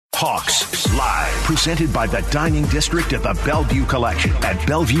Hawks Live, presented by the Dining District at the Bellevue Collection at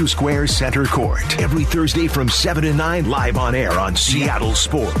Bellevue Square Center Court. Every Thursday from 7 to 9, live on air on Seattle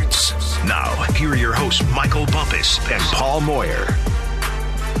Sports. Now, here are your hosts, Michael Bumpus and Paul Moyer.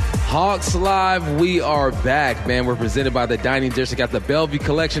 Hawks Live, we are back, man. We're presented by the Dining District at the Bellevue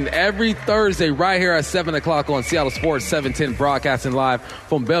Collection every Thursday right here at 7 o'clock on Seattle Sports 710, broadcasting live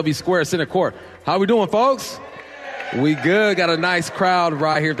from Bellevue Square Center Court. How we doing, folks? We good. Got a nice crowd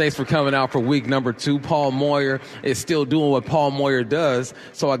right here. Thanks for coming out for week number 2. Paul Moyer is still doing what Paul Moyer does.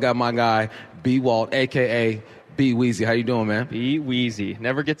 So I got my guy, B. Walt, a.k.a. B. Weezy. How you doing, man? B. Weezy.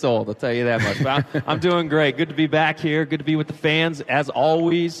 Never gets old, I'll tell you that much. But I'm doing great. Good to be back here. Good to be with the fans, as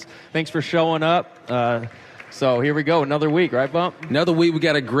always. Thanks for showing up. So here we go. Another week, right, Bump? Another week. We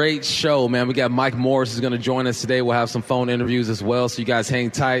got a great show, man. We got Mike Morris is going to join us today. We'll have some phone interviews as well, so you guys hang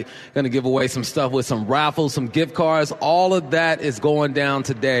tight. Going to give away some stuff with some raffles, some gift cards. All of that is going down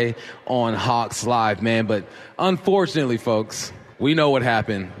today on Hawks Live, man. But unfortunately, folks, we know what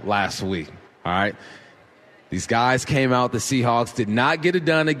happened last week, all right? These guys came out, the Seahawks, did not get it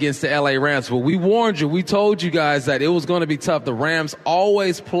done against the LA Rams. But we warned you, we told you guys that it was going to be tough. The Rams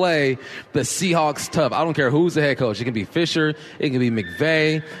always play the Seahawks tough. I don't care who's the head coach. It can be Fisher. It can be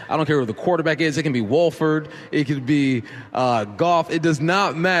McVay. I don't care who the quarterback is. It can be Wolford. It could be Goff. It does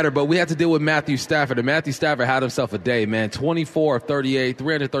not matter. But we have to deal with Matthew Stafford. And Matthew Stafford had himself a day, man. 24 of 38,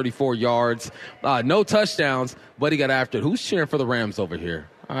 334 yards, no touchdowns, but he got after it. Who's cheering for the Rams over here?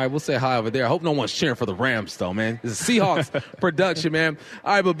 All right, we'll say hi over there. I hope no one's cheering for the Rams, though, man. It's a Seahawks production, man.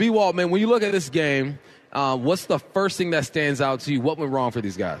 All right, but B-Walt, man, when you look at this game, what's the first thing that stands out to you? What went wrong for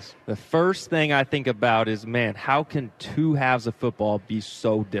these guys? The first thing I think about is, man, how can two halves of football be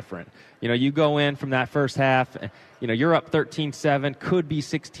so different? You know, you go in from that first half, you know, you're up 13-7, could be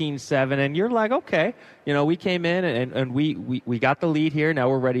 16-7, and you're like, okay, you know, we came in and we got the lead here. Now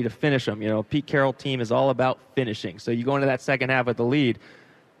we're ready to finish them. You know, Pete Carroll's team is all about finishing. So you go into that second half with the lead,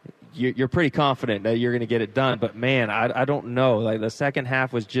 you're pretty confident that you're going to get it done. But, man, I don't know. Like, the second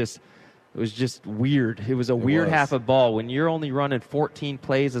half was just weird. It was a weird half of ball. When you're only running 14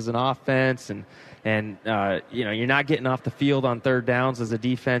 plays as an offense and you know, you're not getting off the field on third downs as a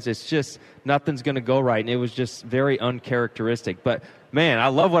defense, it's just nothing's going to go right. And it was just very uncharacteristic. But, man, I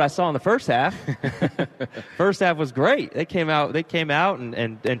love what I saw in the first half. First half was great. They came out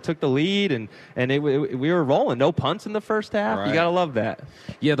and took the lead, and we were rolling. No punts in the first half. Right. You got to love that.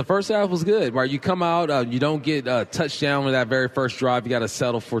 Yeah, the first half was good. Right, you come out, you don't get a touchdown with that very first drive. You got to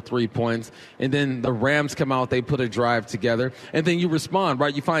settle for 3 points. And then the Rams come out, they put a drive together. And then you respond,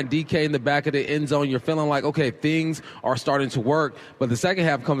 right? You find DK in the back of the end zone. You're feeling like, okay, things are starting to work. But the second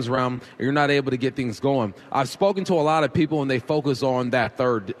half comes around, and you're not able to get things going. I've spoken to a lot of people, and they focus on that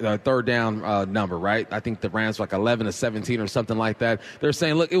third down number, right? I think the Rams were like 11 to 17 or something like that. They're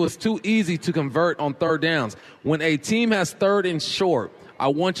saying, look, it was too easy to convert on third downs. When a team has third and short, I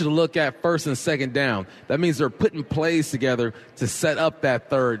want you to look at first and second down. That means they're putting plays together to set up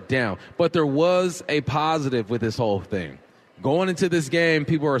that third down. But there was a positive with this whole thing. Going into this game,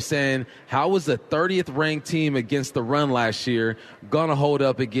 people are saying, how was the 30th ranked team against the run last year going to hold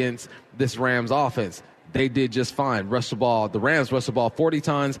up against this Rams offense? They did just fine. The Rams rushed the ball 40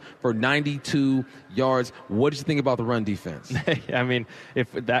 times for 92 yards. What did you think about the run defense? I mean,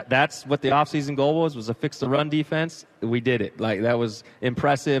 if that's what the offseason goal was to fix the run defense, we did it. Like, that was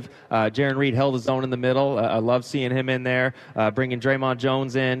impressive. Jaron Reed held his own in the middle. I love seeing him in there. Bringing Draymond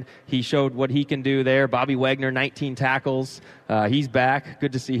Jones in, he showed what he can do there. Bobby Wagner, 19 tackles. He's back.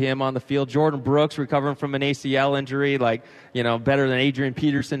 Good to see him on the field. Jordan Brooks recovering from an ACL injury, like, you know, better than Adrian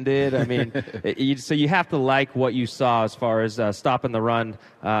Peterson did. I mean, so you have to like what you saw as far as stopping the run,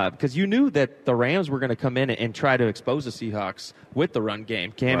 because you knew that the Rams were going to come in and try to expose the Seahawks with the run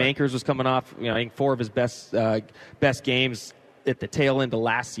game. Cam Akers was coming off, you know, I think 4 of his best games at the tail end of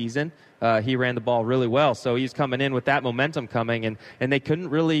last season. He ran the ball really well, so he's coming in with that momentum coming, and they couldn't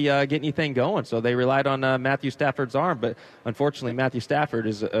really get anything going, so they relied on Matthew Stafford's arm. But unfortunately, Matthew Stafford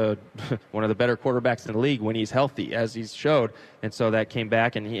is one of the better quarterbacks in the league when he's healthy, as he's showed, and so that came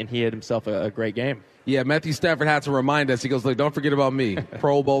back, and he had himself a great game. Yeah, Matthew Stafford had to remind us. He goes, look, don't forget about me.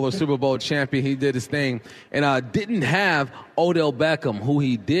 Pro Bowler, Super Bowl champion. He did his thing. And didn't have Odell Beckham, who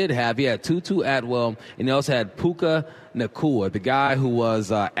he did have. He had Tutu Atwell, and he also had Puka Nacua, the guy who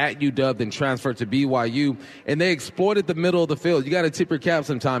was at UW and transferred to BYU. And they exploited the middle of the field. You got to tip your cap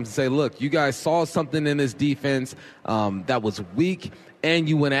sometimes and say, look, you guys saw something in this defense that was weak, and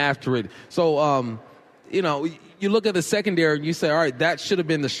you went after it. So you look at the secondary and you say, all right, that should have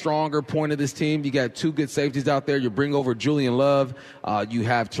been the stronger point of this team. You got 2 good safeties out there. You bring over Julian Love. You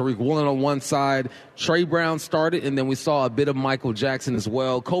have Tariq Woolen on one side. Trey Brown started, and then we saw a bit of Michael Jackson as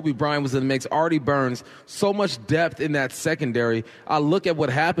well. Kobe Bryant was in the mix. Artie Burns. So much depth in that secondary. I look at what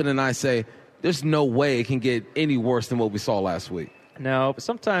happened and I say, there's no way it can get any worse than what we saw last week. No, but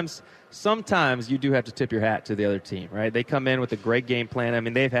sometimes you do have to tip your hat to the other team, right? They come in with a great game plan. I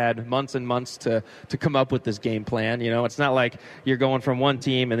mean, they've had months and months to come up with this game plan. It's not like you're going from one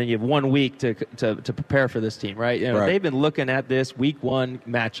team and then you have 1 week to prepare for this team, right? Right. They've been looking at this week 1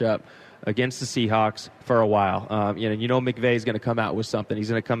 matchup against the Seahawks for a while. McVay's going to come out with something. He's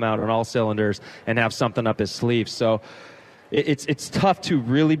going to come out on all cylinders and have something up his sleeve. So it's tough to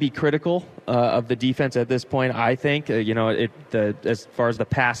really be critical of the defense at this point. I think as far as the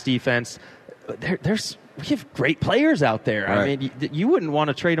pass defense, we have great players out there. Right. I mean, you wouldn't want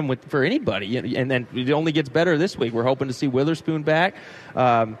to trade them for anybody. And then it only gets better this week. We're hoping to see Witherspoon back.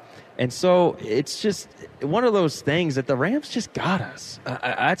 And so it's just one of those things that the Rams just got us.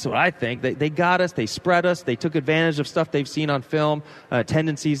 That's what I think. They got us. They spread us. They took advantage of stuff they've seen on film,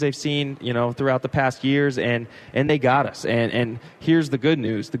 tendencies they've seen, throughout the past years, and they got us. And here's the good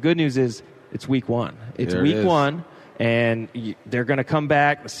news. The good news is it's week 1. It's week 1. And they're going to come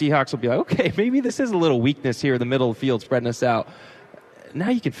back. The Seahawks will be like, okay, maybe this is a little weakness here in the middle of the field, spreading us out. Now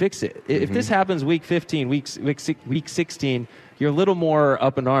you can fix it. Mm-hmm. If this happens week 15, week 16, you're a little more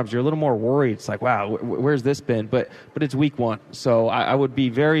up in arms. You're a little more worried. It's like, wow, where's this been? But it's week 1. So I would be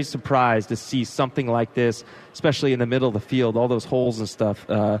very surprised to see something like this, especially in the middle of the field, all those holes and stuff,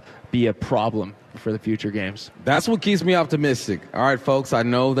 be a problem for the future games. That's what keeps me optimistic. All right, folks, I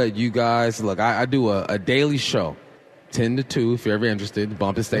know that you guys, look, I do a daily show, 10 to 2, if you're ever interested,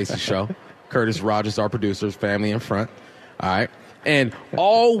 Bump and Stacy show. Curtis Rogers, our producer, family in front. All right. And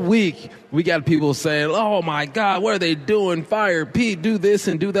all week, we got people saying, oh, my God, what are they doing? Fire Pete, do this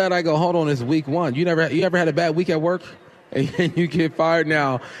and do that. I go, hold on, it's week 1. You ever had a bad week at work and you get fired?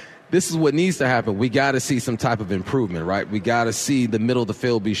 Now, this is what needs to happen. We got to see some type of improvement, right? We got to see the middle of the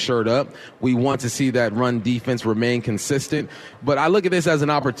field be shored up. We want to see that run defense remain consistent. But I look at this as an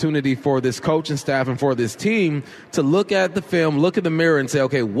opportunity for this coaching staff and for this team to look at the film, look at the mirror and say,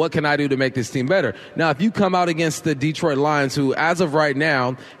 okay, what can I do to make this team better? Now, if you come out against the Detroit Lions, who as of right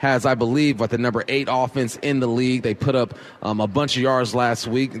now has, I believe, the number 8 offense in the league. They put up a bunch of yards last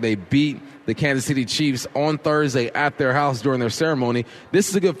week. They beat the Kansas City Chiefs on Thursday at their house during their ceremony. This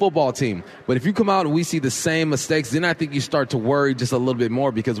is a good football team. But if you come out and we see the same mistakes, then I think you start to worry just a little bit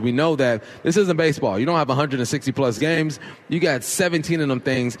more, because we know that this isn't baseball. You don't have 160-plus games. You got 17 of them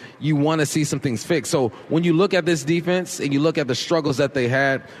things. You want to see some things fixed. So when you look at this defense and you look at the struggles that they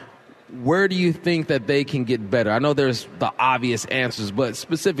had, where do you think that they can get better? I know there's the obvious answers, but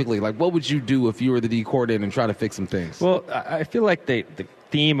specifically, what would you do if you were the D coordinator and try to fix some things? Well, I feel like the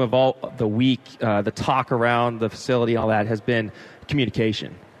theme of all the week, the talk around the facility, all that has been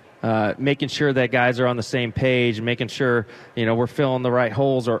communication. Making sure that guys are on the same page, making sure we're filling the right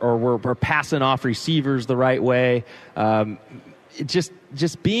holes, or we're passing off receivers the right way. Just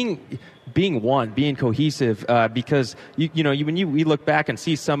being one, being cohesive, because we look back and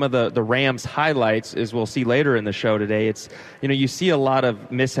see some of the Rams highlights, as we'll see later in the show today. It's you see a lot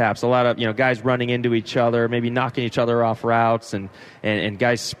of mishaps, a lot of guys running into each other, maybe knocking each other off routes, and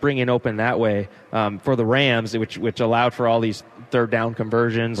guys springing open that way for the Rams, which allowed for all these third down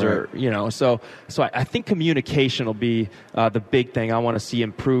conversions, right. So I think communication will be the big thing I want to see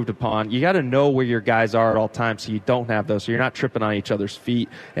improved upon. You got to know where your guys are at all times, so you don't have those, so you're not tripping on each other's feet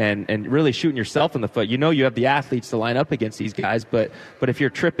and really shooting yourself in the foot. You have the athletes to line up against these guys, but if you're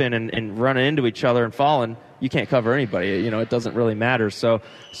tripping and running into each other and falling, you can't cover anybody. It doesn't really matter. So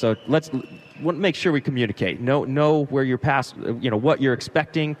let's make sure we communicate. Know where you're past, what you're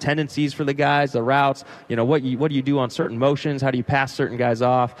expecting, tendencies for the guys, the routes, what do you do on certain motions, how do you pass certain guys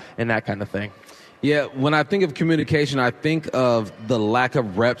off, and that kind of thing. Yeah, when I think of communication, I think of the lack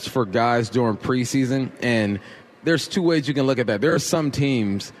of reps for guys during preseason, and there's 2 ways you can look at that. There are some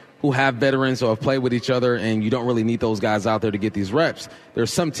teams who have veterans who have played with each other, and you don't really need those guys out there to get these reps.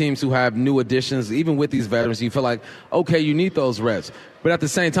 There's some teams who have new additions, even with these veterans. You feel like, okay, you need those reps. But at the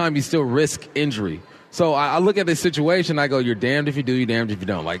same time, you still risk injury. So I look at this situation, I go, you're damned if you do, you're damned if you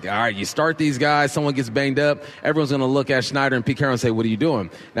don't. All right, you start these guys, someone gets banged up, everyone's going to look at Schneider and Pete Carroll and say, what are you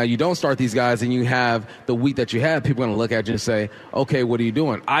doing? Now, you don't start these guys and you have the week that you have, people are going to look at you and say, okay, what are you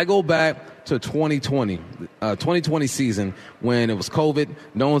doing? I go back to 2020 season when it was COVID,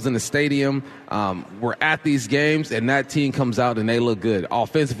 no one's in the stadium. We're at these games, and that team comes out and they look good,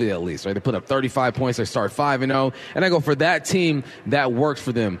 offensively at least. Right? They put up 35 points, they start 5-0, and I go, for that team, that worked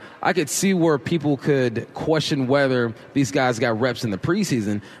for them. I could see where people could question whether these guys got reps in the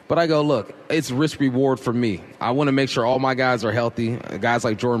preseason, but I go, look, it's risk-reward for me. I want to make sure all my guys are healthy. Guys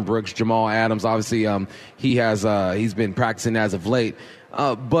like Jordan Brooks, Jamal Adams, obviously he's been practicing as of late.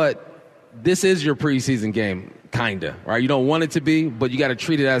 But this is your preseason game, kind of, right? You don't want it to be, but you got to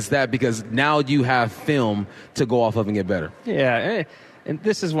treat it as that because now you have film to go off of and get better. Yeah, and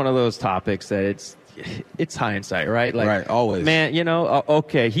this is one of those topics that it's hindsight, right? Like, right, always. Man,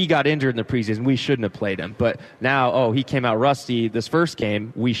 okay, he got injured in the preseason. We shouldn't have played him. But now, he came out rusty this first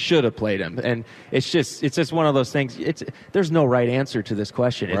game. We should have played him. And it's just one of those things. There's no right answer to this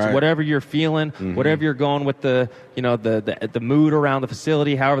question. It's right. Whatever you're feeling, whatever you're going with the mood around the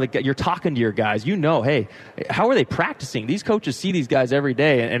facility, however you're talking to your guys. Hey, how are they practicing? These coaches see these guys every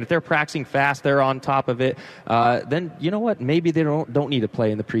day, and if they're practicing fast, they're on top of it. Then you know what? Maybe they don't need to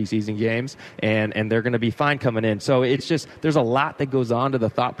play in the preseason games, and they're going to be fine coming in. So it's just there's a lot that goes on to the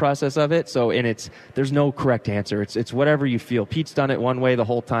thought process of it. So there's no correct answer. It's whatever you feel. Pete's done it one way the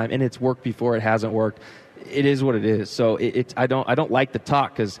whole time, and it's worked before. It hasn't worked. It is what it is. So I don't like the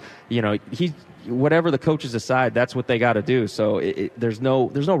talk because whatever the coaches decide, that's what they got to do. So there's no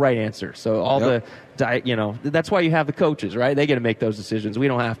right answer. So that's why you have the coaches, right? They get to make those decisions. We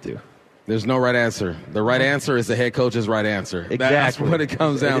don't have to. There's no right answer. The right answer is the head coach's right answer. Exactly. That's what it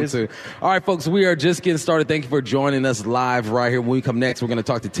comes down to. All right, folks, we are just getting started. Thank you for joining us live right here. When we come next, we're going to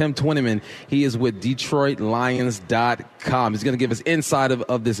talk to Tim Twentyman. He is with DetroitLions.com. He's going to give us insight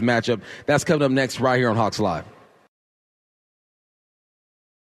of this matchup. That's coming up next right here on Hawks Live.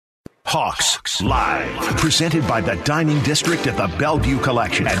 Hawks Live, presented by the Dining District at the Bellevue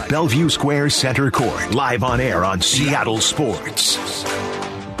Collection at Bellevue Square Center Court. Live on air on Seattle Sports.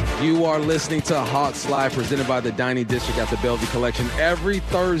 You are listening to Hawks Live, presented by the Dining District at the Bellevue Collection. Every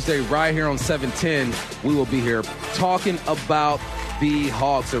Thursday right here on 710, we will be here talking about the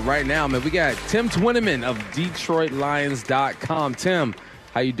Hawks. And right now, man, we got Tim Twentyman of DetroitLions.com. Tim,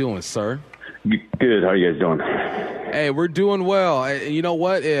 how you doing, sir? Good. How are you guys doing? Hey, we're doing well. You know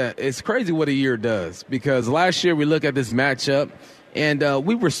what? It's crazy what a year does, because last year we look at this matchup, and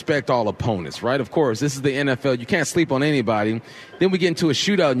we respect all opponents, right? Of course, this is the NFL. You can't sleep on anybody. Then we get into a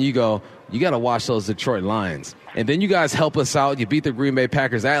shootout, and you go, you got to watch those Detroit Lions. And then you guys help us out. You beat the Green Bay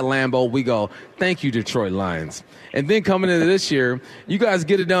Packers at Lambeau. We go, thank you, Detroit Lions. And then coming into this year, you guys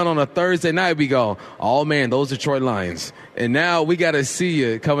get it done on a Thursday night. We go, oh, man, those Detroit Lions. And now we got to see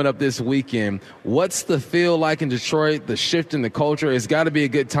you coming up this weekend. What's the feel like in Detroit, the shift in the culture? It's got to be a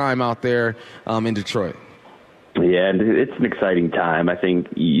good time out there in Detroit. Yeah, and it's an exciting time. I think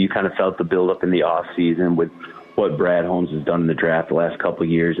you kind of felt the buildup in the offseason with what Brad Holmes has done in the draft the last couple of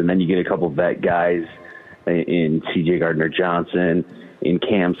years. And then you get a couple of vet guys in C.J. Gardner-Johnson, in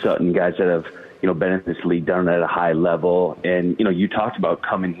Cam Sutton, guys that have, been in this league, done it at a high level. And, you talked about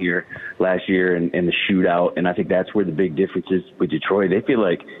coming here last year and the shootout, and I think that's where the big difference is with Detroit. They feel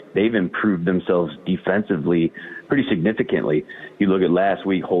like they've improved themselves defensively pretty significantly. You look at last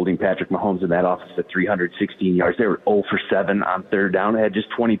week, holding Patrick Mahomes in that offense at 316 yards. They were 0 for 7 on third down. They had just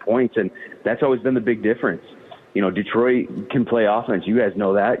 20 points, and that's always been the big difference. Detroit can play offense. You guys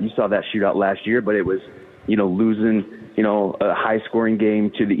know that. You saw that shootout last year, but it was, losing, a high-scoring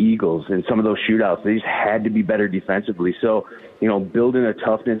game to the Eagles. And some of those shootouts, they just had to be better defensively. So, building a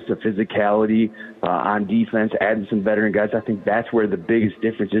toughness, a physicality on defense, adding some veteran guys, I think that's where the biggest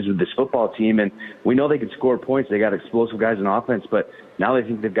difference is with this football team. And we know they can score points. They got explosive guys in offense, but now they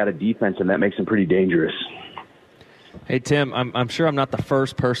think they've got a defense, and that makes them pretty dangerous. Hey, Tim, I'm sure I'm not the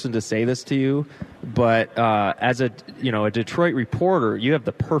first person to say this to you, but as a Detroit reporter, you have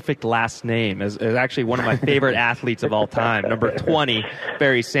the perfect last name. As actually one of my favorite athletes of all time, number 20,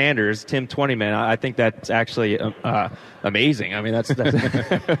 Barry Sanders, Tim Twentyman. I think that's actually amazing. I mean, that's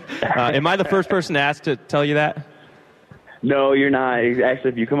am I the first person to ask to tell you that? No, you're not. Actually,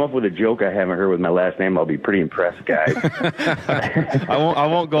 if you come up with a joke I haven't heard with my last name, I'll be pretty impressed, guys. I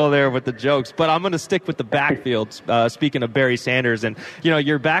won't go there with the jokes, but I'm going to stick with the backfield. Speaking of Barry Sanders, and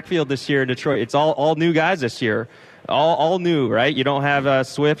your backfield this year in Detroit, it's all new guys this year. All new, right? You don't have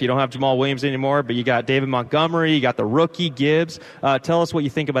Swift, you don't have Jamal Williams anymore, but you got David Montgomery, you got the rookie Gibbs. Tell us what you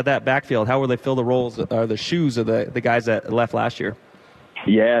think about that backfield. How will they fill the roles, or the shoes of the guys that left last year?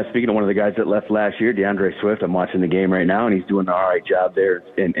 Yeah, speaking of one of the guys that left last year, DeAndre Swift, I'm watching the game right now, and he's doing an all right job there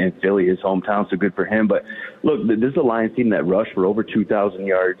in Philly, his hometown, so good for him. But, look, this is a Lions team that rushed for over 2,000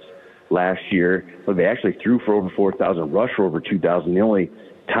 yards last year. Look, they actually threw for over 4,000, rushed for over 2,000. The only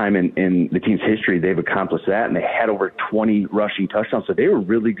time in the team's history they've accomplished that, and they had over 20 rushing touchdowns. So they were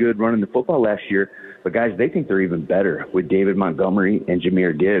really good running the football last year. But, guys, they think they're even better with David Montgomery and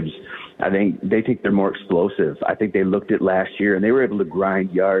Jahmyr Gibbs. They think they're more explosive. I think they looked at last year, and they were able to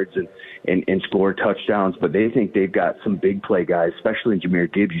grind yards and score touchdowns. But they think they've got some big play guys, especially in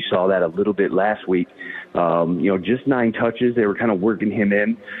Jahmyr Gibbs. You saw that a little bit last week. Just 9 touches. They were kind of working him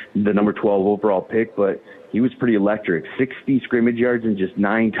in, the number 12 overall pick. But he was pretty electric. 60 scrimmage yards and just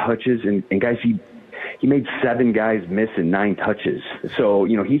 9 touches. And guys, he made 7 guys miss in 9 touches. So,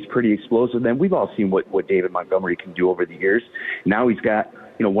 he's pretty explosive. Then we've all seen what David Montgomery can do over the years. Now he's got,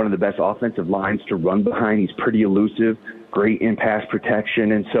 one of the best offensive lines to run behind. He's pretty elusive, great in pass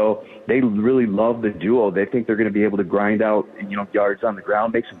protection. And so they really love the duo. They think they're going to be able to grind out, yards on the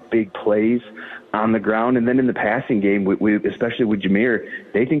ground, make some big plays on the ground. And then in the passing game, especially with Jahmyr,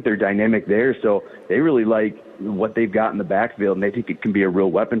 they think they're dynamic there. So they really like what they've got in the backfield, and they think it can be a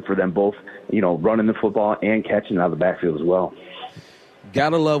real weapon for them, both, running the football and catching out of the backfield as well.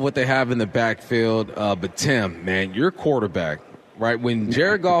 Gotta love what they have in the backfield. But Tim, man, your quarterback, right? When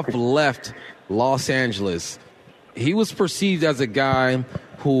Jared Goff left Los Angeles, he was perceived as a guy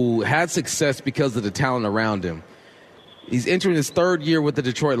who had success because of the talent around him. He's entering his 3rd year with the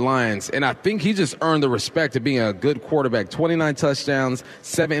Detroit Lions, and I think he just earned the respect of being a good quarterback. 29 touchdowns,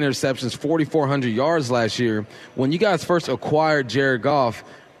 7 interceptions, 4,400 yards last year. When you guys first acquired Jared Goff,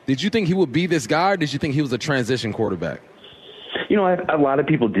 did you think he would be this guy, or did you think he was a transition quarterback? A lot of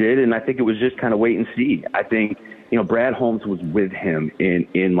people did, and I think it was just kind of wait and see. I think, Brad Holmes was with him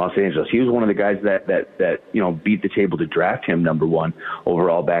in Los Angeles. He was one of the guys that beat the table to draft him number 1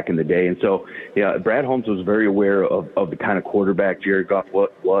 overall back in the day. And so, Brad Holmes was very aware of the kind of quarterback Jared Goff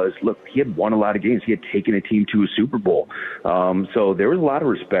was. Look, he had won a lot of games. He had taken a team to a Super Bowl. So there was a lot of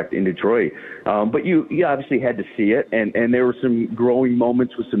respect in Detroit. But you obviously had to see it, and there were some growing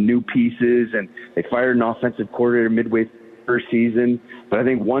moments with some new pieces, and they fired an offensive coordinator midway first season. But I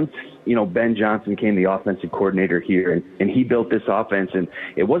think once, Ben Johnson became the offensive coordinator here, and he built this offense, and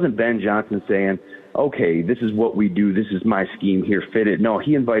it wasn't Ben Johnson saying, okay, this is what we do, this is my scheme here, fit it. No,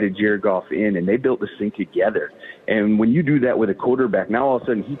 he invited Jared Goff in, and they built this thing together. And when you do that with a quarterback, now all of a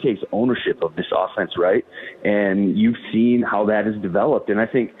sudden he takes ownership of this offense, right? And you've seen how that has developed. And I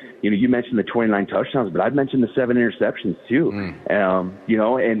think, you mentioned the 29 touchdowns, but I've mentioned the 7 interceptions too.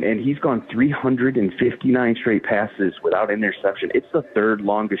 And he's gone 359 straight passes without an interception. It's the 3rd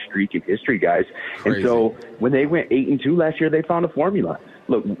longest streak in history, guys. Crazy. And so when they went 8-2 last year, they found a formula.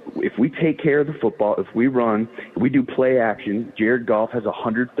 Look, if we take care of the football, if we run, if we do play action, Jared Goff has a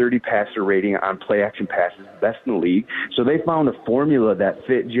 130 passer rating on play action passes, best in the league. So they found a formula that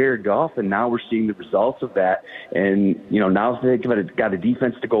fit Jared Goff, and now we're seeing the results of that. And, now they've got a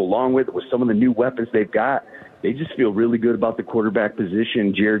defense to go along with some of the new weapons they've got. They just feel really good about the quarterback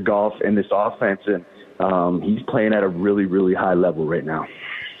position, Jared Goff, and this offense. And he's playing at a really, really high level right now.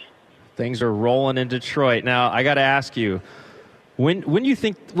 Things are rolling in Detroit. Now, I got to ask you, when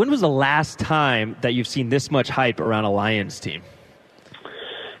was the last time that you've seen this much hype around a Lions team?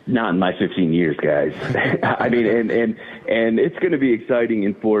 Not in my 15 years, guys. I mean, and it's going to be exciting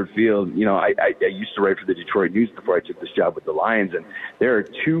in Ford Field. I used to write for the Detroit News before I took this job with the Lions, and there are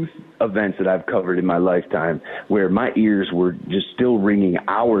 2 events that I've covered in my lifetime where my ears were just still ringing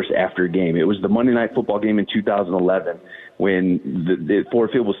hours after a game. It was the Monday Night Football game in 2011 when the Ford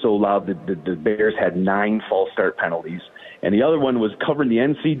Field was so loud that the Bears had 9 false start penalties. And the other one was covering the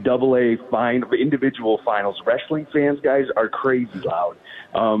NCAA individual finals. Wrestling fans, guys, are crazy loud.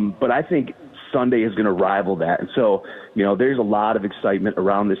 But I think Sunday is going to rival that. And so, there's a lot of excitement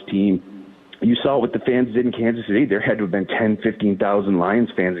around this team. You saw what the fans did in Kansas City. There had to have been 10, 15,000 Lions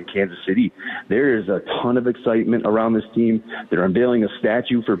fans in Kansas City. There is a ton of excitement around this team. They're unveiling a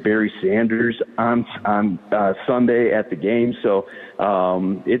statue for Barry Sanders on Sunday at the game. So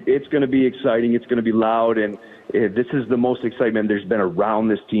it's going to be exciting. It's going to be loud. And this is the most excitement there's been around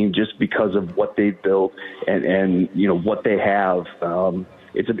this team just because of what they've built and what they have.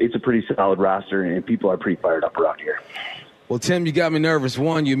 It's a pretty solid roster, and people are pretty fired up around here. Well, Tim, you got me nervous.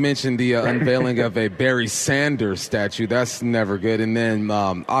 One, you mentioned the unveiling of a Barry Sanders statue. That's never good. And then,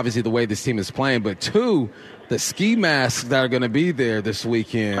 obviously, the way this team is playing. But 2, the ski masks that are going to be there this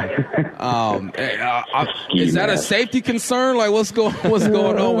weekend. Is that a safety concern? Like, what's going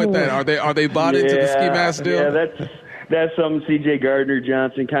on with that? Are they bought into the ski mask deal? Yeah, that's something C.J.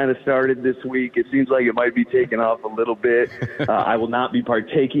 Gardner-Johnson kind of started this week. It seems like it might be taking off a little bit. I will not be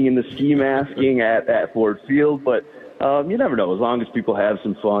partaking in the ski masking at Ford Field, but you never know. As long as people have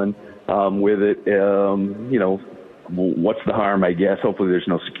some fun with it, what's the harm, I guess? Hopefully there's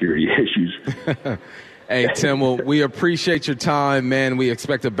no security issues. Hey, Tim, well, we appreciate your time, man. We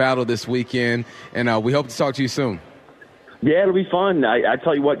expect a battle this weekend, and we hope to talk to you soon. Yeah, it'll be fun. I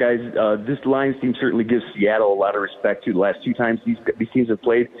tell you what, guys, this Lions team certainly gives Seattle a lot of respect, too. The last two times these teams have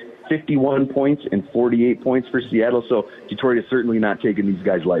played, 51 points and 48 points for Seattle, so Detroit is certainly not taking these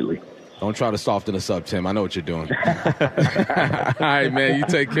guys lightly. Don't try to soften us up, Tim. I know what you're doing. All right, man. You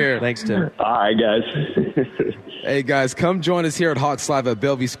take care. Thanks, Tim. All right, guys. Hey, guys, come join us here at Hawks Live at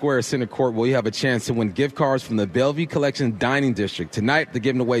Bellevue Square Center Court, where you have a chance to win gift cards from the Bellevue Collection Dining District. Tonight, they're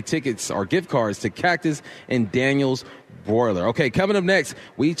giving away tickets or gift cards to Cactus and Daniel's Broiler. Okay, coming up next,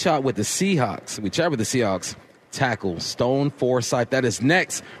 we chat with the Seahawks. Tackle Stone Forsythe. That is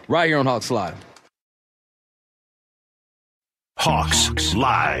next, right here on Hawks Live. Hawks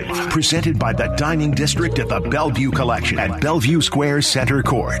Live, presented by the Dining District at the Bellevue Collection at Bellevue Square Center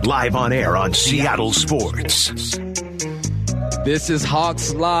Court. Live on air on Seattle Sports. This is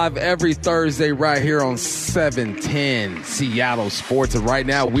Hawks Live every Thursday right here on 710 Seattle Sports. And right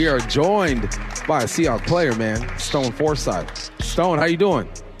now we are joined by a Seahawks player, man, Stone Forsythe. Stone, how you doing?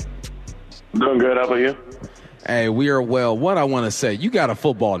 Doing good. How about you? Hey, we are well. What I want to say, you got a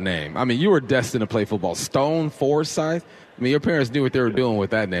football name. I mean, you were destined to play football. Stone Forsythe. I mean, your parents knew what they were doing with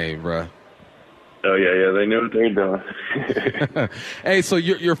that name, bro. Oh, yeah, they knew what they were doing. Hey, so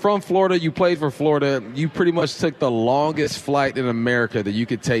you're from Florida. You played for Florida. You pretty much took the longest flight in America that you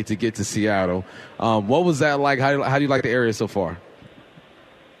could take to get to Seattle. What was that like? How do you like the area so far?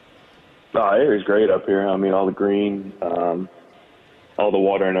 The area's great up here. I mean, all the green, all the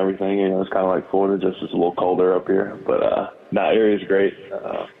water and everything. You know, it's kind of like Florida, just it's a little colder up here. But the area's great.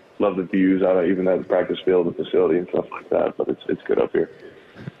 Love the views out of even at the practice field and facility and stuff like that. But it's good up here.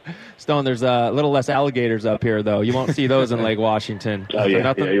 Stone, there's a little less alligators up here, though. You won't see those in Lake Washington. Oh, yeah.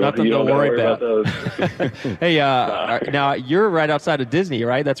 Nothing to worry about. those. Hey, now you're right outside of Disney,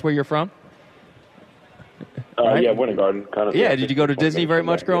 right? That's where you're from? Right? Yeah, Winter Garden. Kind of. Yeah, did you go to Disney very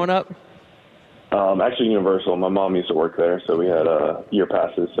much growing up? Actually, Universal. My mom used to work there, so we had year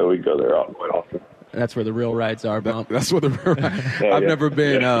passes, so we'd go there quite often. That's where the real rides are, bump. That's where the real rides. I've never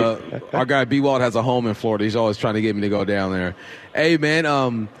been. Our guy B-Walt has a home in Florida. He's always trying to get me to go down there. Hey,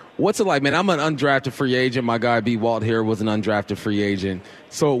 man, what's it like, man? I'm an undrafted free agent. My guy B-Walt here was an undrafted free agent.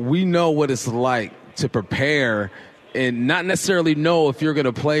 So we know what it's like to prepare and not necessarily know if you're going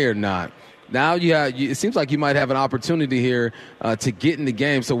to play or not. Now it seems like you might have an opportunity here to get in the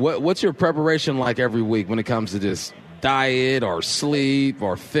game. So what's your preparation like every week when it comes to this diet or sleep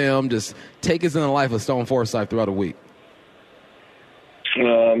or film? Just take us in the life of Stone Forsythe throughout a week.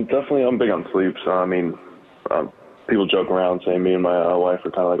 Definitely, I'm big on sleep. So, I mean, people joke around saying me and my wife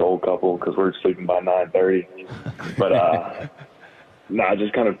are kind of like an old couple because we're sleeping by 9:30. But,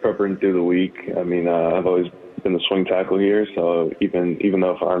 just kind of preparing through the week. I mean, I've always been the swing tackle here, so even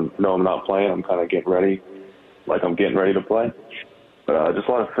though if I know I'm not playing, I'm kind of getting ready, like I'm getting ready to play. But just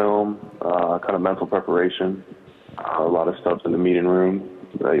a lot of film, kind of mental preparation, a lot of stuff in the meeting room.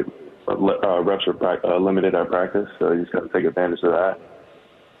 Reps are limited at practice, so you just got to take advantage of that.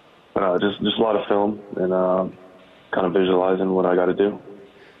 But just a lot of film and kind of visualizing what I got to do.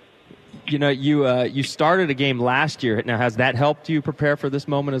 You know, you started a game last year. Now, has that helped you prepare for this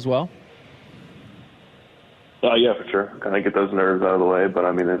moment as well? Yeah, for sure. Kind of get those nerves out of the way. But,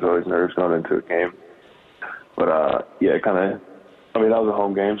 I mean, there's always nerves going into a game. But, that was a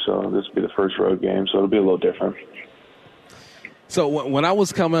home game, so this will be the first road game, so it'll be a little different. So when I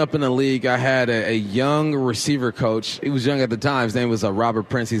was coming up in the league, I had a young receiver coach. He was young at the time. His name was Robert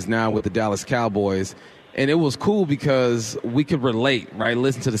Prince. He's now with the Dallas Cowboys. And it was cool because we could relate, right?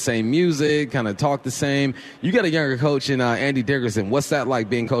 Listen to the same music, kind of talk the same. You got a younger coach in Andy Dickerson. What's that like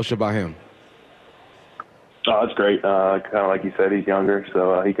being coached by him? Oh, it's great. Kind of like you said, he's younger,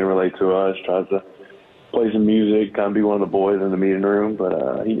 so he can relate to us, tries to play some music, kind of be one of the boys in the meeting room.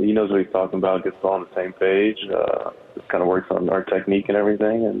 But he knows what he's talking about, gets all on the same page, kind of works on our technique and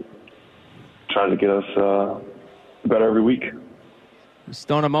everything, and tries to get us better every week.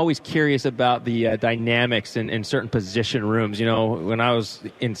 Stone, I'm always curious about the dynamics in certain position rooms. You know, when I was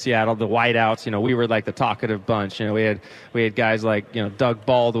in Seattle, the wideouts, you know, we were like the talkative bunch. You know, we had guys like, you know, Doug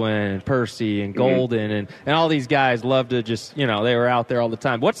Baldwin and Percy and Golden and all these guys loved to just, you know, they were out there all the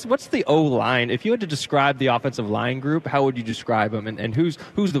time. What's the O-line? If you had to describe the offensive line group, how would you describe them? And who's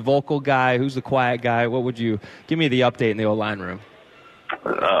the vocal guy? Who's the quiet guy? What would you give me the update in the O-line room?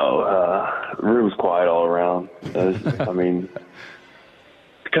 The room's quiet all around. I mean,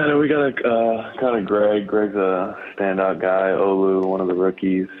 we got Greg. Greg's a standout guy. Olu, one of the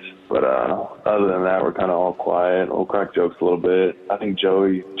rookies. But other than that, we're kind of all quiet. We'll crack jokes a little bit. I think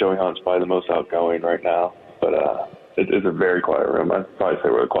Joey Hunt's probably the most outgoing right now. But it's a very quiet room. I'd probably say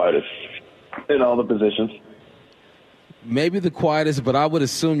we're the quietest in all the positions. Maybe the quietest, but I would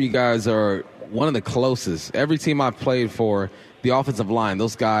assume you guys are one of the closest. Every team I've played for, the offensive line,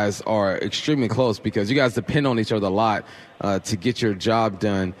 those guys are extremely close because you guys depend on each other a lot to get your job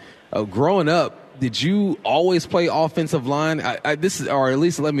done. Growing up, did you always play offensive line? Or at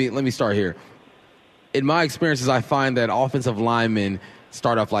least let me start here. In my experiences, I find that offensive linemen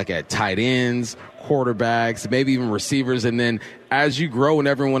start off like at tight ends, quarterbacks, maybe even receivers, and then as you grow and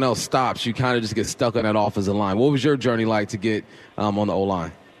everyone else stops, you kind of just get stuck on that offensive line. What was your journey like to get on the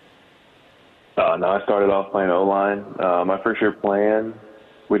O-line? No, I started off playing O-line. My first year playing,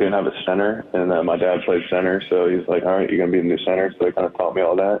 we didn't have a center, and my dad played center, so he's like, all right, you're going to be the new center, so he kind of taught me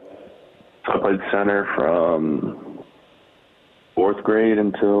all that. So I played center from 4th grade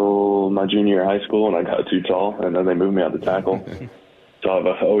until my junior year of high school, and I got too tall, and then they moved me out to tackle. So I've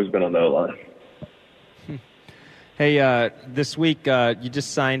always been on the O-line. Hey, this week you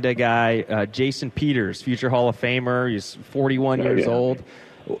just signed a guy, Jason Peters, future Hall of Famer. He's 41 years old.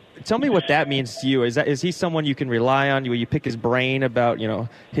 Tell me what that means to you. Is he someone you can rely on? Will you pick his brain about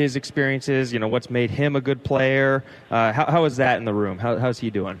his experiences? What's made him a good player? How is that in the room? How's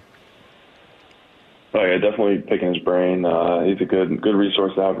he doing? Oh yeah, definitely picking his brain. He's a good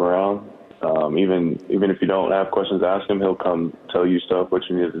resource to have around. Even if you don't have questions to ask him, he'll come tell you stuff, what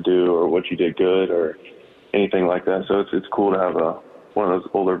you need to do or what you did good or anything like that. So it's cool to have one of those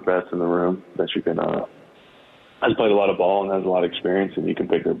older vets in the room that you can has played a lot of ball and has a lot of experience, and you can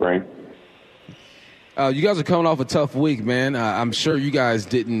pick their brain. You guys are coming off a tough week, man. I'm sure you guys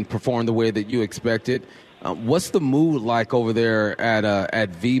didn't perform the way that you expected. What's the mood like over there at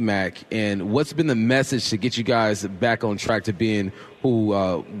VMAC, and what's been the message to get you guys back on track to being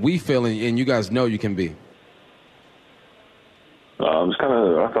who we feel and you guys know you can be?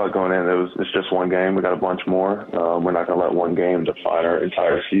 I thought going in, it's just one game. We got a bunch more. We're not going to let one game define our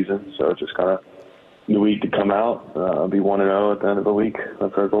entire season. So it's just kind of the week to come out, be 1-0 at the end of the week.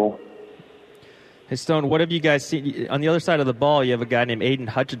 That's our goal. Hey, Stone, what have you guys seen? On the other side of the ball, you have a guy named Aiden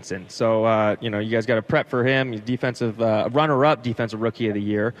Hutchinson. So, you guys got to prep for him. He's defensive runner-up defensive rookie of the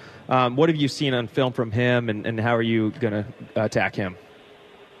year. What have you seen on film from him, and how are you going to attack him?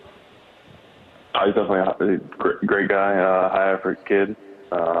 He's definitely a great guy, high-effort kid.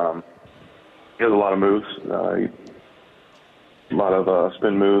 He has a lot of moves. A lot of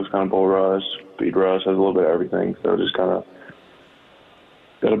spin moves, kind of bull rush, speed rush, has a little bit of everything. So just kind of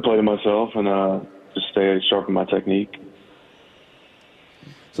got to play to myself and just stay sharp in my technique.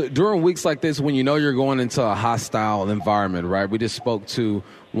 So during weeks like this, when you know you're going into a hostile environment, right? We just spoke to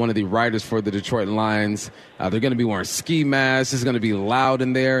one of the writers for the Detroit Lions. They're going to be wearing ski masks. It's going to be loud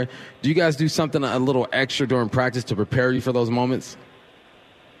in there. Do you guys do something a little extra during practice to prepare you for those moments?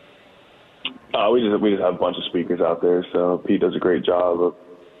 We just have a bunch of speakers out there. So Pete does a great job of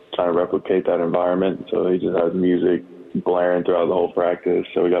trying to replicate that environment. So he just has music blaring throughout the whole practice.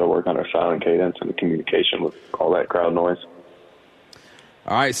 So we got to work on our silent cadence and the communication with all that crowd noise.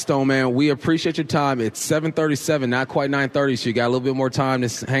 All right, Stone, man, we appreciate your time. It's 7:37, not quite 9:30, so you got a little bit more time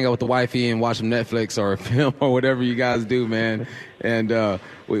to hang out with the wifey and watch some Netflix or a film or whatever you guys do, man. And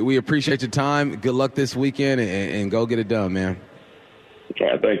we appreciate your time. Good luck this weekend, and go get it done, man. All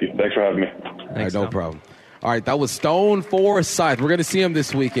right, thank you. Thanks for having me. All right, no problem. All right, that was Stone Forsythe. We're going to see him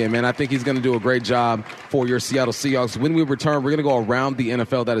this weekend, man. I think he's going to do a great job for your Seattle Seahawks. When we return, we're going to go around the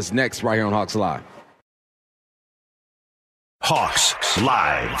NFL. That is next right here on Hawks Live. Hawks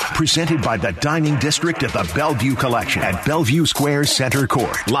Live, presented by the Dining District at the Bellevue Collection at Bellevue Square Center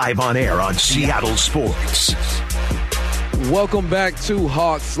Court. Live on air on Seattle Sports. Welcome back to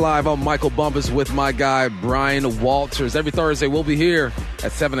Hawks Live. I'm Michael Bumpus with my guy, Brian Walters. Every Thursday, we'll be here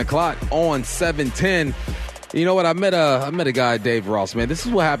at 7 o'clock on 710. You know what? I met a guy, Dave Ross, man. This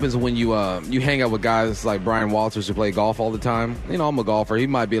is what happens when you hang out with guys like Brian Walters who play golf all the time. I'm a golfer. He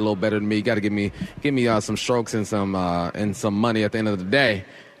might be a little better than me. You got to give me some strokes and some money at the end of the day.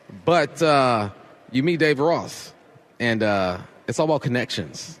 But you meet Dave Ross, and it's all about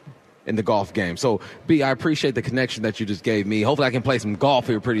connections in the golf game. So, B, I appreciate the connection that you just gave me. Hopefully I can play some golf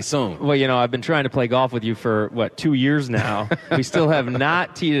here pretty soon. Well, I've been trying to play golf with you for, 2 years now. We still have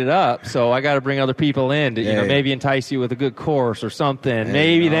not teed it up, so I got to bring other people in to, maybe entice you with a good course or something.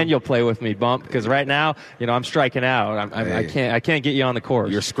 Maybe then you'll play with me, Bump, because right now, I'm striking out. I can't get you on the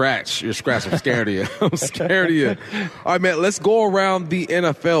course. You're scratch. I'm scared of you. I'm scared of you. All right, man, let's go around the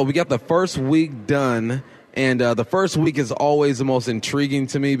NFL. We got the first week done. And the first week is always the most intriguing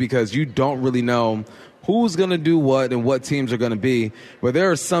to me because you don't really know who's going to do what and what teams are going to be. But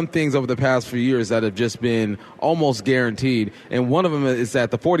there are some things over the past few years that have just been almost guaranteed. And one of them is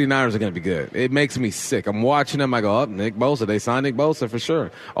that the 49ers are going to be good. It makes me sick. I'm watching them. I go, oh, Nick Bosa. They signed Nick Bosa for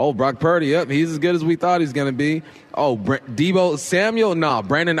sure. Oh, Brock Purdy. Yep, he's as good as we thought he's going to be. Oh, Debo Samuel? Nah,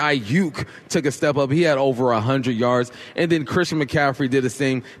 Brandon Ayuk took a step up. He had over 100 yards. And then Christian McCaffrey did his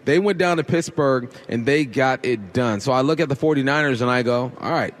thing. They went down to Pittsburgh, and they got it done. So I look at the 49ers, and I go,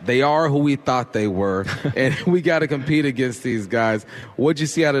 all right, they are who we thought they were, and we got to compete against these guys. What'd you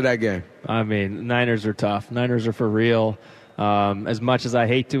see out of that game? I mean, Niners are tough. Niners are for real. As much as I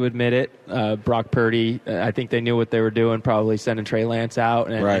hate to admit it, Brock Purdy, I think they knew what they were doing, probably sending Trey Lance out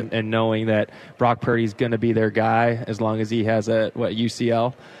and knowing that Brock Purdy's going to be their guy as long as he has a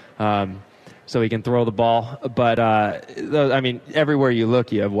UCL, so he can throw the ball. But, I mean, everywhere you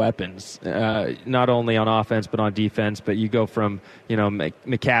look, you have weapons, not only on offense but on defense. But you go from,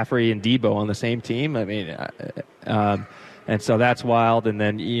 McCaffrey and Debo on the same team. I mean, and so that's wild. And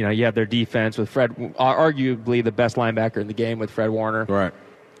then, you have their defense with Fred, arguably the best linebacker in the game with Fred Warner. Right.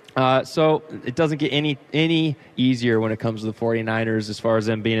 So it doesn't get any easier when it comes to the 49ers as far as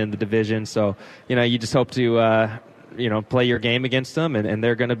them being in the division. So, you just hope to, play your game against them, and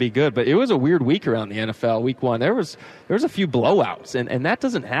they're going to be good. But it was a weird week around the NFL, week one. There was a few blowouts, and that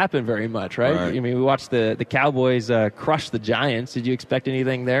doesn't happen very much, right? I mean, we watched the Cowboys crush the Giants. Did you expect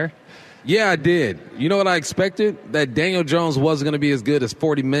anything there? Yeah, I did. You know what I expected? That Daniel Jones wasn't going to be as good as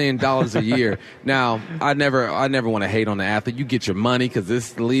 $40 million a year. Now, I never want to hate on the athlete. You get your money because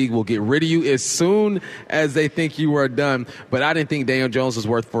this league will get rid of you as soon as they think you are done. But I didn't think Daniel Jones was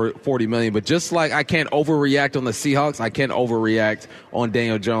worth $40 million. But just like I can't overreact on the Seahawks, I can't overreact on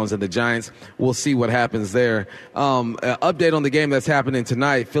Daniel Jones and the Giants. We'll see what happens there. Update on the game that's happening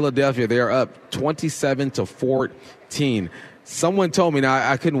tonight. Philadelphia, they are up 27-14. Someone told me,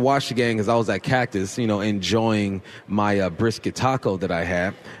 now I couldn't watch the game because I was at Cactus, enjoying my brisket taco that I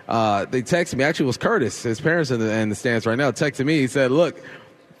had. They texted me. Actually, it was Curtis. His parents in the stands right now texted me. He said, look,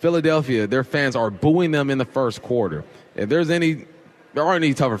 Philadelphia, their fans are booing them in the first quarter. If there aren't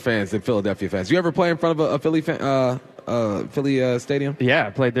any tougher fans than Philadelphia fans. You ever play in front of a Philly Philly stadium? Yeah,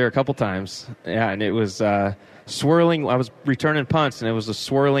 I played there a couple times. Yeah, and it was swirling. I was returning punts, and it was a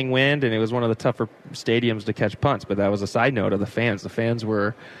swirling wind, and it was one of the tougher stadiums to catch punts. But that was a side note of the fans. The fans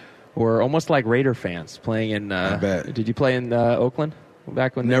were almost like Raider fans playing in. I bet. Did you play in Oakland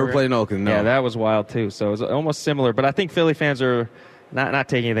back when? Never played in Oakland. No. Yeah, that was wild too. So it was almost similar. But I think Philly fans are not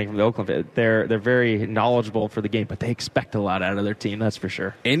taking anything from the Oakland. They're very knowledgeable for the game, but they expect a lot out of their team. That's for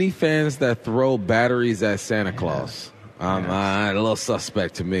sure. Any fans that throw batteries at Santa Claus? A little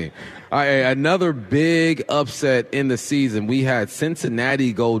suspect to me. All right, another big upset in the season. We had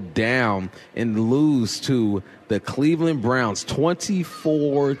Cincinnati go down and lose to the Cleveland Browns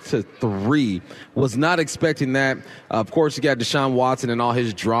 24-3. Was not expecting that. Of course, you got Deshaun Watson and all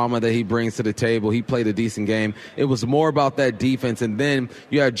his drama that he brings to the table. He played a decent game. It was more about that defense. And then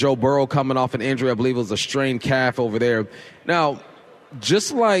you had Joe Burrow coming off an injury. I believe it was a strained calf over there. Now,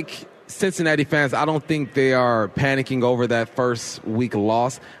 just like Cincinnati fans, I don't think they are panicking over that first week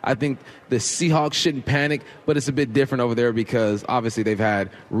loss. I think the Seahawks shouldn't panic, but it's a bit different over there because obviously they've had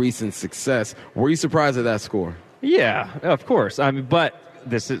recent success. Were you surprised at that score? Yeah, of course. I mean, but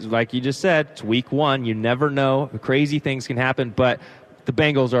this is, like you just said, it's week one. You never know. Crazy things can happen, but the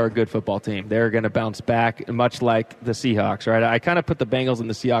Bengals are a good football team. They're going to bounce back, much like the Seahawks, right? I kind of put the Bengals and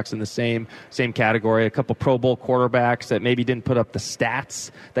the Seahawks in the same category. A couple Pro Bowl quarterbacks that maybe didn't put up the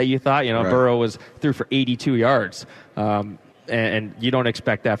stats that you thought. Right. Burrow threw for 82 yards. And you don't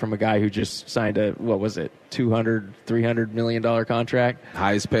expect that from a guy who just signed a, $200-300 million contract.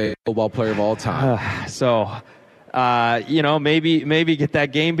 Highest paid football player of all time. Maybe get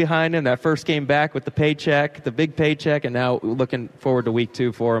that game behind him, that first game back with the big paycheck, and now looking forward to week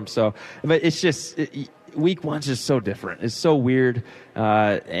 2 for him. So, but it's just week one's just so different. It's so weird.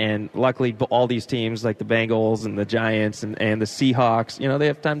 And luckily, all these teams like the Bengals and the Giants and the Seahawks, they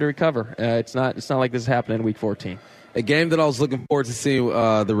have time to recover. It's not like this is happening in week 14. A game that I was looking forward to seeing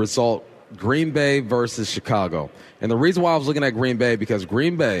the result, Green Bay versus Chicago. And the reason why I was looking at Green Bay, because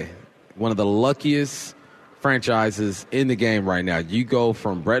Green Bay, one of the luckiest franchises in the game right now. You go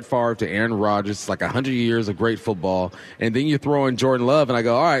from Brett Favre to Aaron Rodgers. It's like 100 years of great football. And then you throw in Jordan Love, and I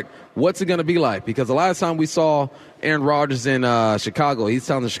go, all right, what's it going to be like? Because the last time we saw Aaron Rodgers in Chicago, he's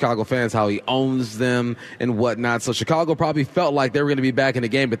telling the Chicago fans how he owns them and whatnot. So Chicago probably felt like they were going to be back in the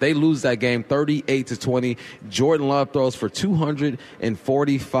game, but they lose that game 38-20. Jordan Love throws for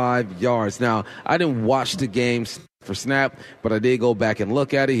 245 yards. Now, I didn't watch the game for snap, but I did go back and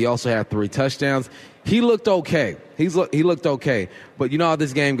look at it. He also had 3 touchdowns. He looked okay. He looked okay. But you know how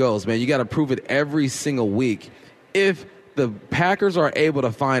this game goes, man. You got to prove it every single week. If the Packers are able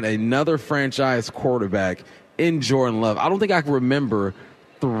to find another franchise quarterback in Jordan Love, I don't think I can remember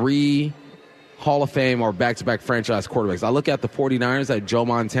 3 Hall of Fame or back-to-back franchise quarterbacks. I look at the 49ers at Joe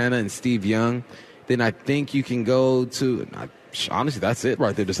Montana and Steve Young. Then I think you can go to honestly, that's it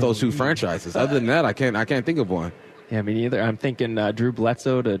right there. Just those 2 franchises. Other than that, I can't think of one. Yeah, me neither. I'm thinking Drew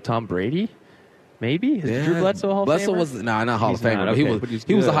Bledsoe to Tom Brady. Maybe? Is Drew Bledsoe a Hall of Famer? Bledsoe was not Hall of Famer. Okay,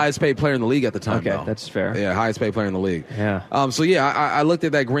 he was the highest paid player in the league at the time. Okay, though. that's fair. Yeah, highest paid player in the league. Yeah. I looked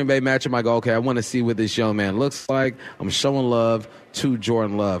at that Green Bay matchup. I go, okay, I want to see what this young man looks like. I'm showing love to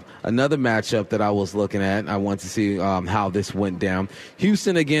Jordan Love. Another matchup that I was looking at, I want to see how this went down.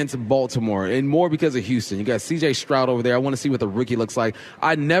 Houston against Baltimore, and more because of Houston. You got C.J. Stroud over there. I want to see what the rookie looks like.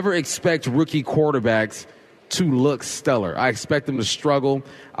 I never expect rookie quarterbacks to look stellar. I expect him to struggle.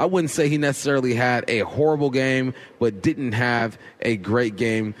 I wouldn't say he necessarily had a horrible game, but didn't have a great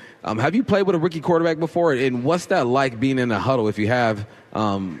game. Have you played with a rookie quarterback before? And what's that like being in a huddle if you have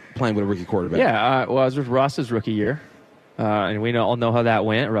playing with a rookie quarterback? Yeah, I was with Russ's rookie year, and we all know how that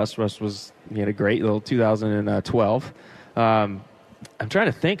went. Russ had a great little 2012. I'm trying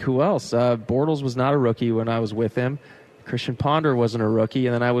to think who else. Bortles was not a rookie when I was with him. Christian Ponder wasn't a rookie,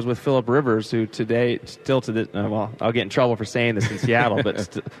 and then I was with Phillip Rivers, who today, still to the I'll get in trouble for saying this in Seattle,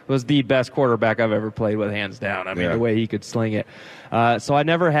 but was the best quarterback I've ever played with, hands down. I mean, the way he could sling it. So I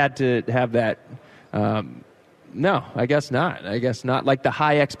never had to have that. No, I guess not. Like the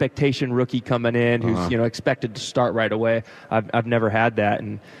high expectation rookie coming in who's expected to start right away. I've never had that,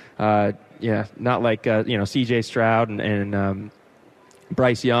 and not like C.J. Stroud and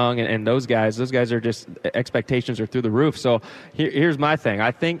Bryce Young and those guys. Those guys are just, expectations are through the roof. So here's my thing.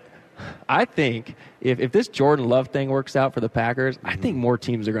 I think if this Jordan Love thing works out for the Packers, I think more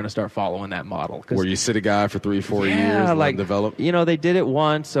teams are going to start following that model. Where you sit a guy for 3-4 years and let him develop. They did it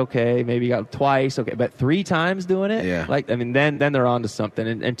once, okay, maybe got twice, okay, but 3 times doing it, then they're on to something.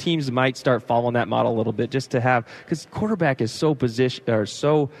 And teams might start following that model a little bit just to have, because quarterback is so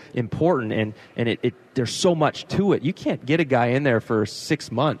so important, and there's so much to it. You can't get a guy in there for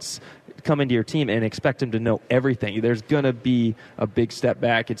 6 months, come into your team and expect him to know everything. There's going to be a big step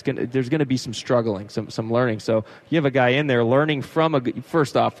back. There's going to be some struggling, some learning. So you have a guy in there learning from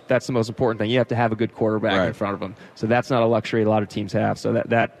first off, that's the most important thing. You have to have a good quarterback in front of him. So that's not a luxury a lot of teams have. So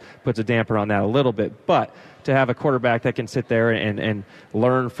that puts a damper on that a little bit. But to have a quarterback that can sit there and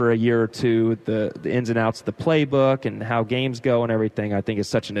learn for a year or two the ins and outs of the playbook and how games go and everything, I think is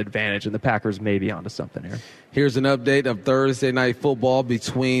such an advantage, and the Packers may be onto something here. Here's an update of Thursday night football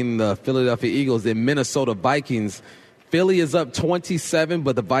between the Philadelphia Eagles and Minnesota Vikings. Philly is up 27,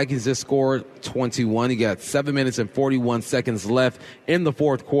 but the Vikings just scored 21. You got 7 minutes and 41 seconds left in the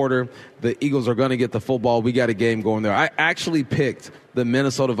fourth quarter. The Eagles are going to get the football. We got a game going there. I actually picked the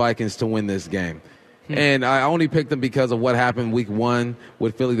Minnesota Vikings to win this game. And I only picked them because of what happened week 1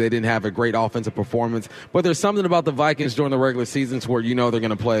 with Philly. They didn't have a great offensive performance. But there's something about the Vikings during the regular seasons where they're going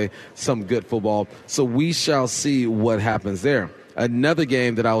to play some good football. So we shall see what happens there. Another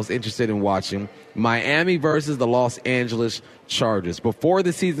game that I was interested in watching, Miami versus the Los Angeles Chargers. Before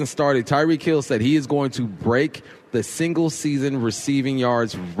the season started, Tyreek Hill said he is going to break the single-season receiving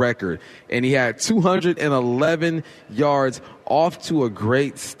yards record. And he had 211 yards, off to a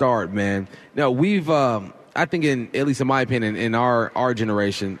great start, man. Now, we've, I think, at least in my opinion, in our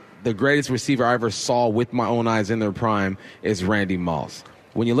generation, the greatest receiver I ever saw with my own eyes in their prime is Randy Moss.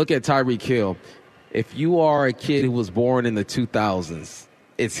 When you look at Tyreek Hill, if you are a kid who was born in the 2000s,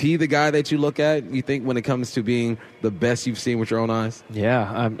 is he the guy that you look at, you think, when it comes to being the best you've seen with your own eyes? Yeah,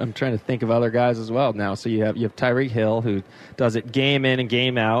 I'm trying to think of other guys as well now. So you have Tyreek Hill, who does it game in and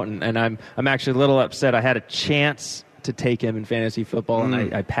game out, and I'm actually a little upset. I had a chance to take him in fantasy football,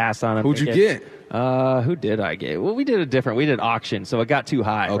 and I passed on him. Who'd you get? Who did I get? Well, we did we did auction, so it got too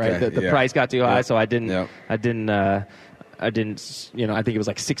high, right? The price got too high, so I didn't, I think it was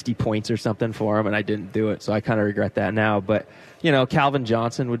like 60 points or something for him, and I didn't do it, so I kind of regret that now. But, Calvin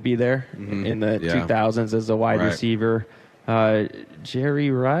Johnson would be there in the 2000s as a wide receiver.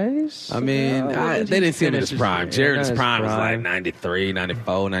 Jerry Rice? I mean, they didn't see him in his prime. Jerry's prime was like 93,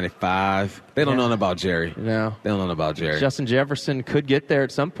 94, 95. They don't know nothing about Jerry. No. They don't know nothing about Jerry. Justin Jefferson could get there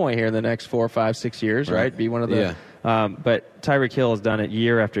at some point here in the next 4, 5, 6 years, right? Be one of the... but Tyreek Hill has done it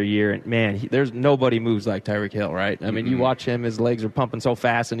year after year, and man, there's nobody moves like Tyreek Hill, right? I mean, you watch him; his legs are pumping so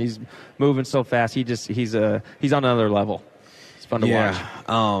fast, and he's moving so fast. He's on another level. It's fun to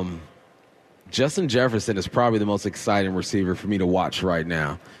watch. Justin Jefferson is probably the most exciting receiver for me to watch right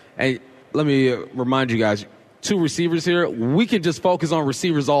now. And let me remind you guys, two receivers here. We can just focus on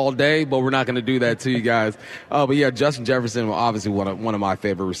receivers all day, but we're not going to do that to you guys. But yeah, Justin Jefferson, obviously one of my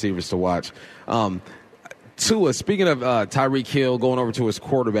favorite receivers to watch. Tua, speaking of Tyreek Hill going over to his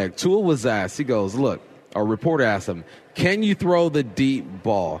quarterback, Tua was asked, he goes, look, a reporter asked him, can you throw the deep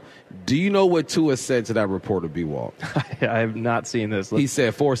ball? Do you know what Tua said to that reporter, B-Walt? I have not seen this. He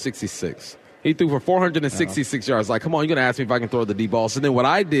said 466. He threw for 466 yards. Like, come on, you're going to ask me if I can throw the deep ball. So then what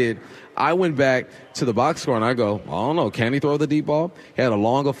I did, I went back to the box score, and I go, I don't know, can he throw the deep ball? He had a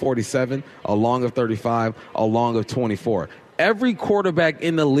long of 47, a long of 35, a long of 24. Every quarterback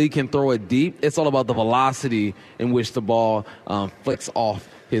in the league can throw it deep. It's all about the velocity in which the ball flicks off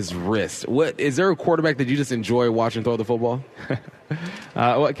his wrist. Is there a quarterback that you just enjoy watching throw the football?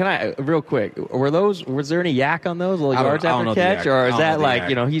 Can I real quick? Was there any yak on those little yards after catch, or is that like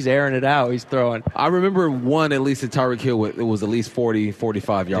he's airing it out? He's throwing. I remember one at least at Tyreek Hill. It was at least 40,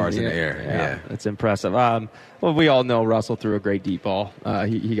 45 yards in the air. Yeah, that's impressive. Well, we all know Russell threw a great deep ball.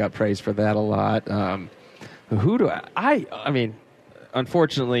 He got praised for that a lot. Who do I mean,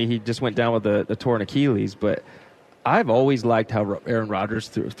 unfortunately, he just went down with a torn Achilles, but I've always liked how Aaron Rodgers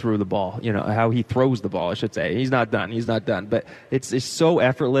threw the ball, how he throws the ball, I should say. He's not done. But it's so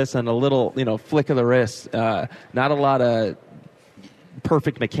effortless and a little, flick of the wrist. Not a lot of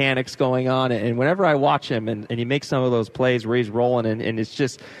perfect mechanics going on. And whenever I watch him and he makes some of those plays where he's rolling and it's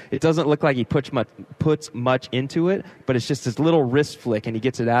just, it doesn't look like he puts much into it, but it's just this little wrist flick and he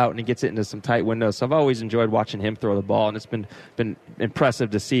gets it out and he gets it into some tight windows. So I've always enjoyed watching him throw the ball, and it's been impressive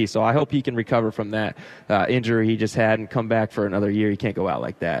to see. So I hope he can recover from that injury he just had and come back for another year. He can't go out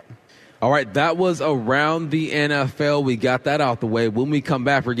like that. All right, that was Around the NFL. We got that out the way. When we come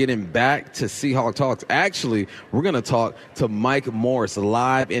back, we're getting back to Seahawks Talks. Actually, we're going to talk to Mike Morris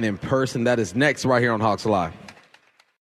live and in person. That is next right here on Hawks Live.